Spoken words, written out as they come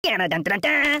Dun, dun, dun,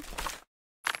 dun.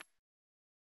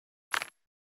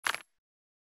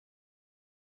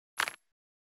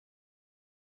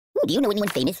 Do you know anyone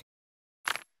famous?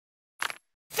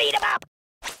 Feed him up!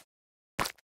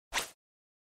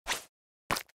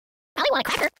 Probably want a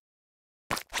cracker.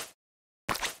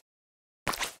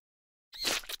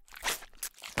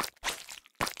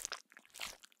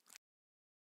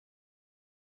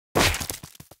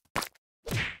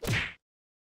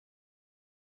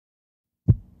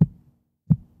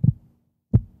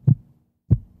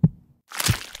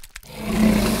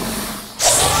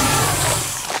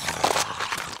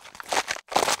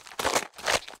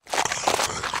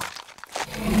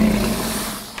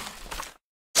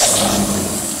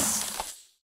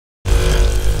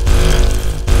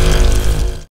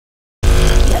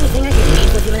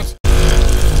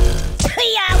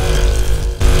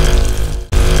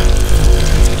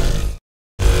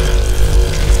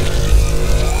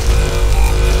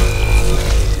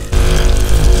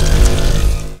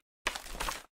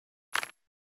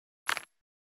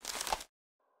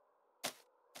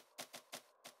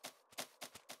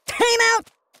 Time out!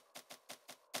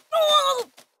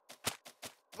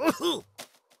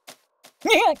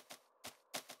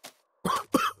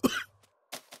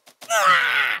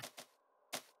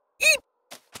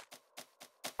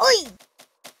 Oi!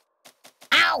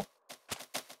 Ow!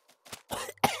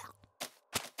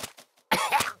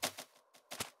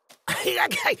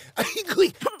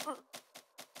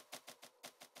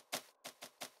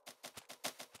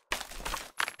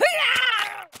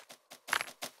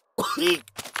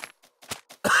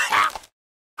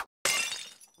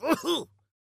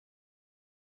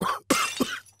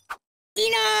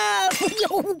 Enough!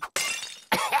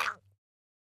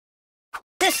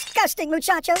 Disgusting,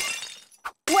 muchacho.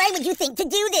 Why would you think to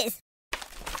do this?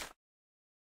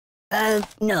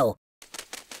 No.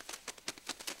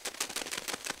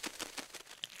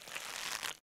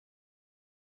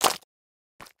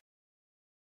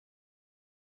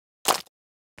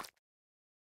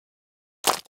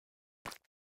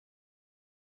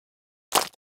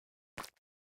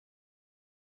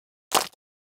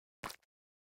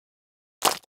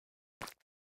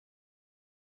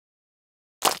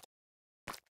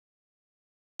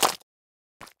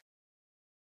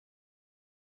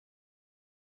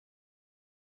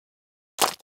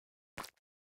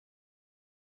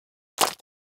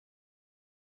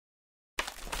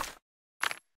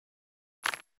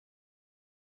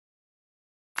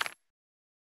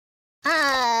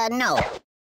 No.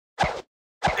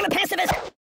 I'm a pacifist!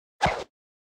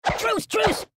 Truce,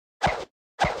 truce!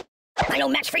 I no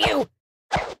match for you!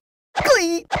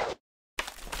 Glee!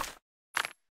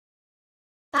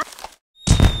 Are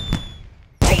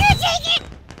you gonna take it?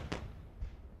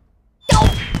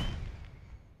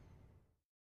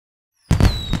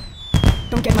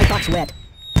 Don't get my box wet.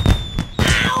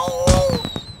 Ow!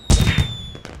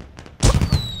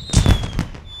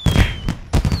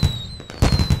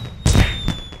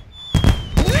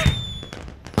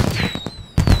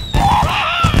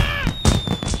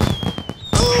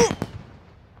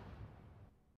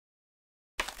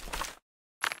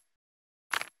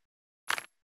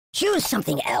 Choose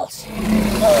something else. Big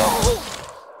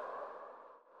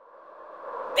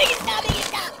stop, big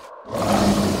stop!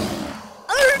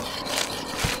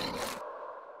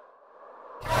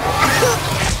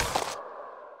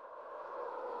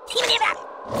 Give me that!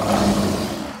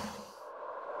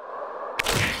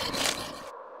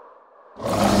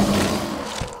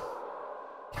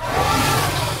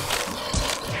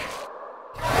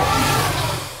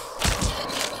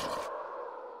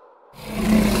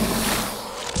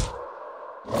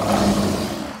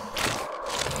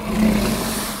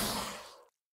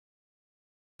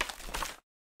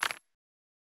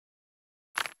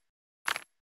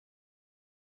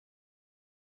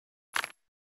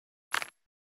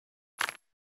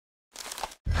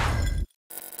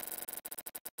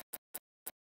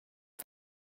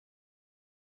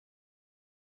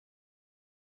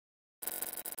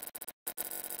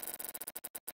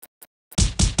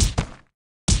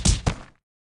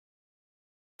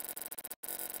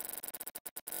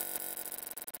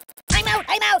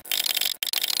 I'm out!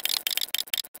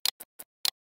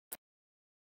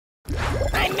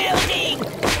 I'm melting!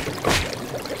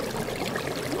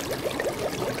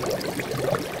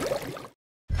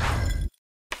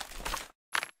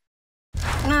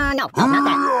 No, not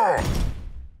that.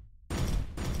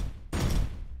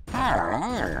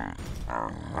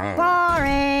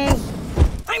 Boring!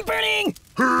 I'm burning!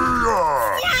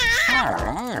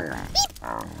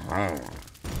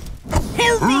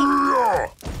 Help me!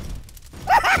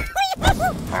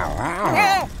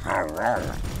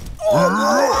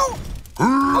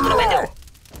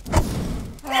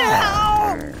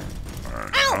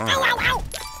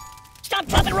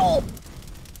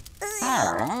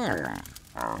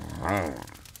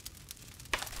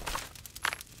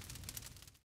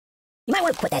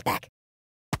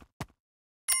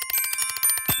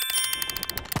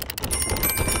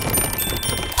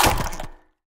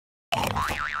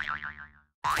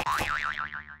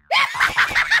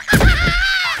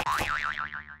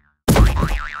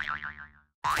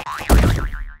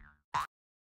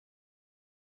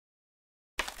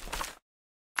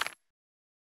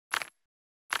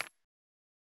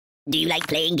 Do you like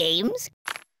playing games?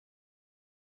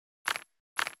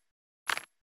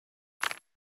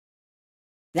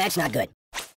 That's not good.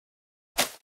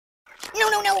 No,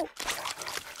 no, no! Oh,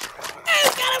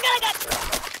 God!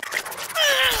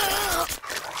 Ah!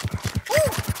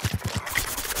 Ooh.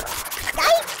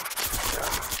 Die?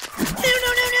 No, no,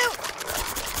 no, no!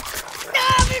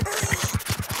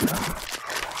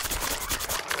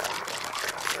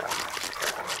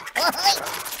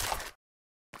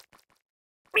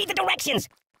 Read the directions!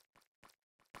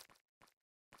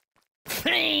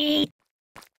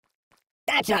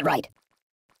 That's not right.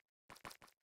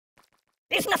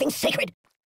 There's nothing sacred.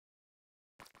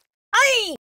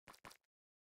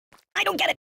 I don't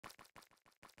get it.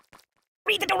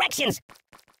 Read the directions.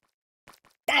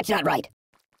 That's not right.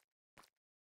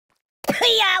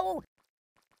 Yow!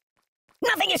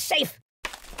 Nothing is safe.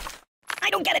 I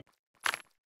don't get it.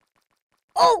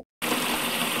 Oh!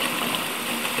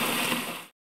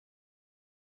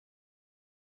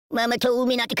 Mama told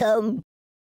me not to come.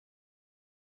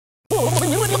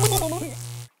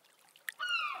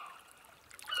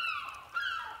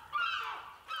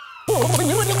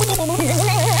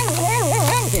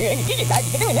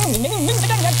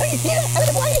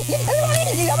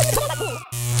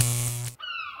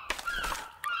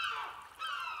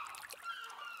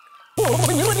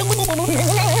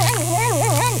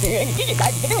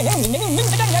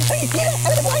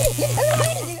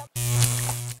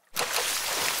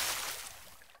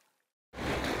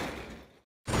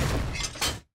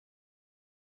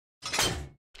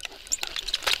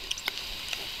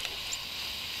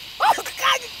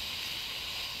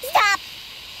 Stop!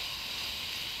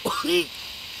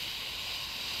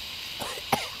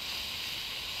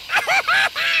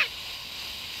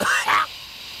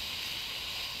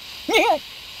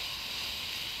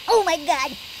 Oh my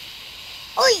God!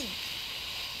 Oi!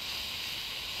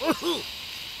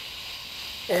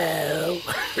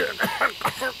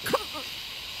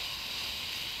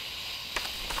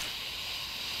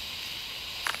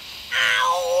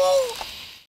 Ow!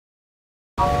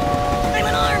 I'm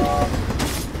unarmed.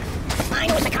 I'm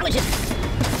a psychologist.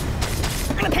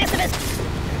 I'm a pacifist.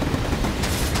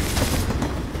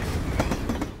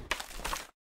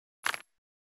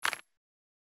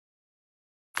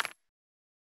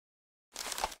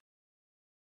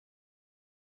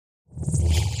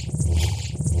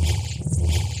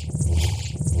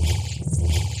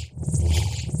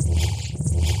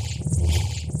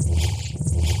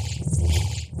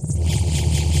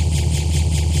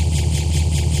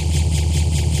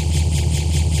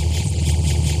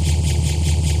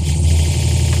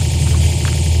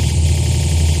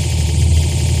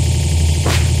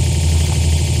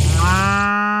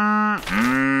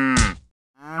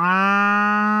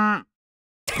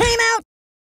 Time out!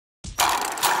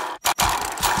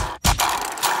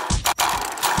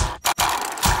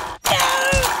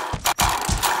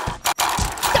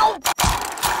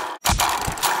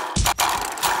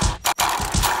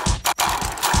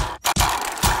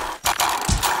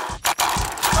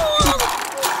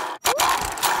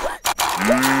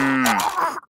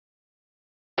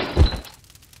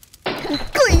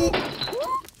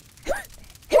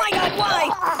 My God, why?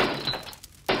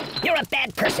 You're a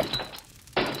bad person.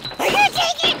 I can't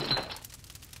take it!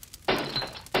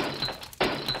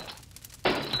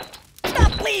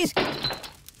 Stop, please!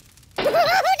 No.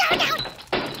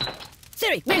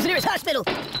 Siri, where's the nearest hospital?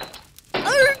 Ooh!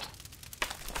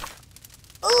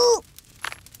 Oh,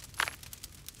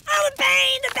 the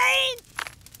pain, the pain!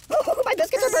 Oh, my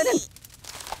biscuits are burning.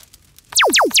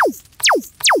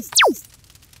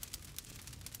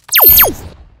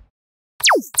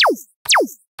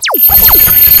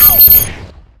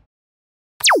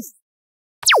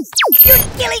 You're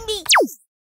killing me!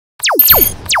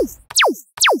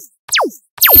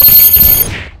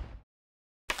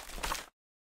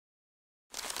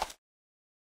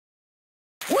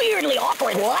 Weirdly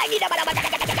awkward. I'm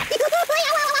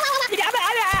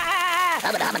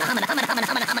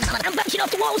bouncing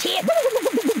off the walls here.